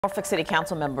Norfolk City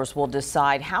Council members will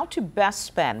decide how to best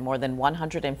spend more than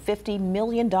 $150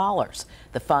 million.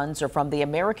 The funds are from the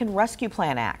American Rescue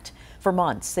Plan Act. For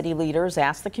months, city leaders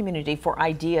asked the community for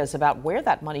ideas about where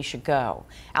that money should go.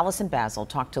 Allison Bazzle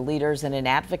talked to leaders in an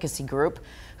advocacy group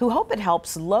who hope it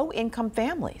helps low-income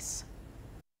families.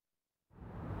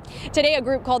 Today, a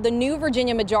group called the New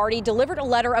Virginia Majority delivered a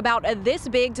letter about this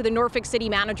big to the Norfolk City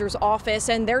Manager's office,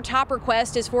 and their top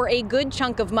request is for a good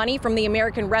chunk of money from the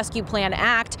American Rescue Plan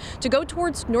Act to go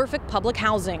towards Norfolk public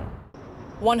housing.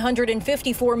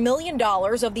 $154 million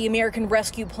of the American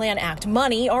Rescue Plan Act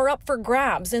money are up for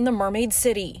grabs in the Mermaid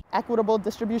City. Equitable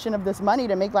distribution of this money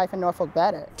to make life in Norfolk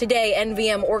better. Today,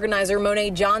 NVM organizer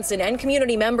Monet Johnson and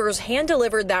community members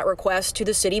hand-delivered that request to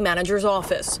the city manager's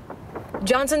office.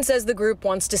 Johnson says the group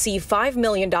wants to see $5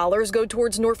 million go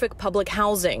towards Norfolk public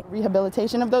housing.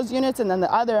 Rehabilitation of those units, and then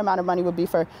the other amount of money would be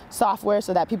for software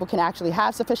so that people can actually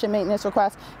have sufficient maintenance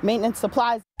requests, maintenance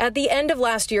supplies. At the end of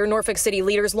last year, Norfolk City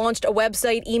leaders launched a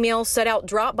website, email, set out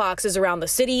drop boxes around the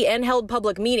city, and held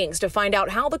public meetings to find out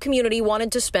how the community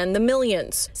wanted to spend the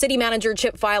millions. City Manager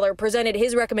Chip Filer presented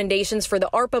his recommendations for the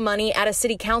ARPA money at a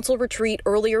city council retreat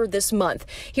earlier this month.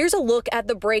 Here's a look at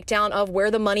the breakdown of where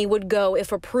the money would go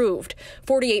if approved.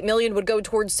 $48 million would go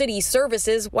towards city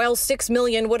services, while $6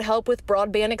 million would help with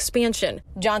broadband expansion.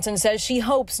 Johnson says she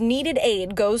hopes needed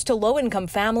aid goes to low-income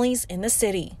families in the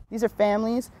city. These are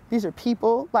families, these are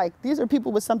people, these are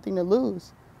people with something to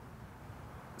lose.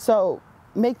 So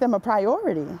make them a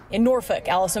priority. In Norfolk,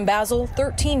 Allison Bazzle,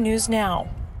 13 News Now.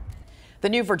 The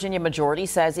New Virginia Majority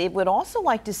says it would also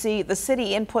like to see the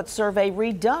city input survey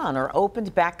redone or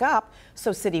opened back up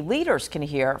so city leaders can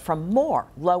hear from more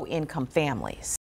low-income families.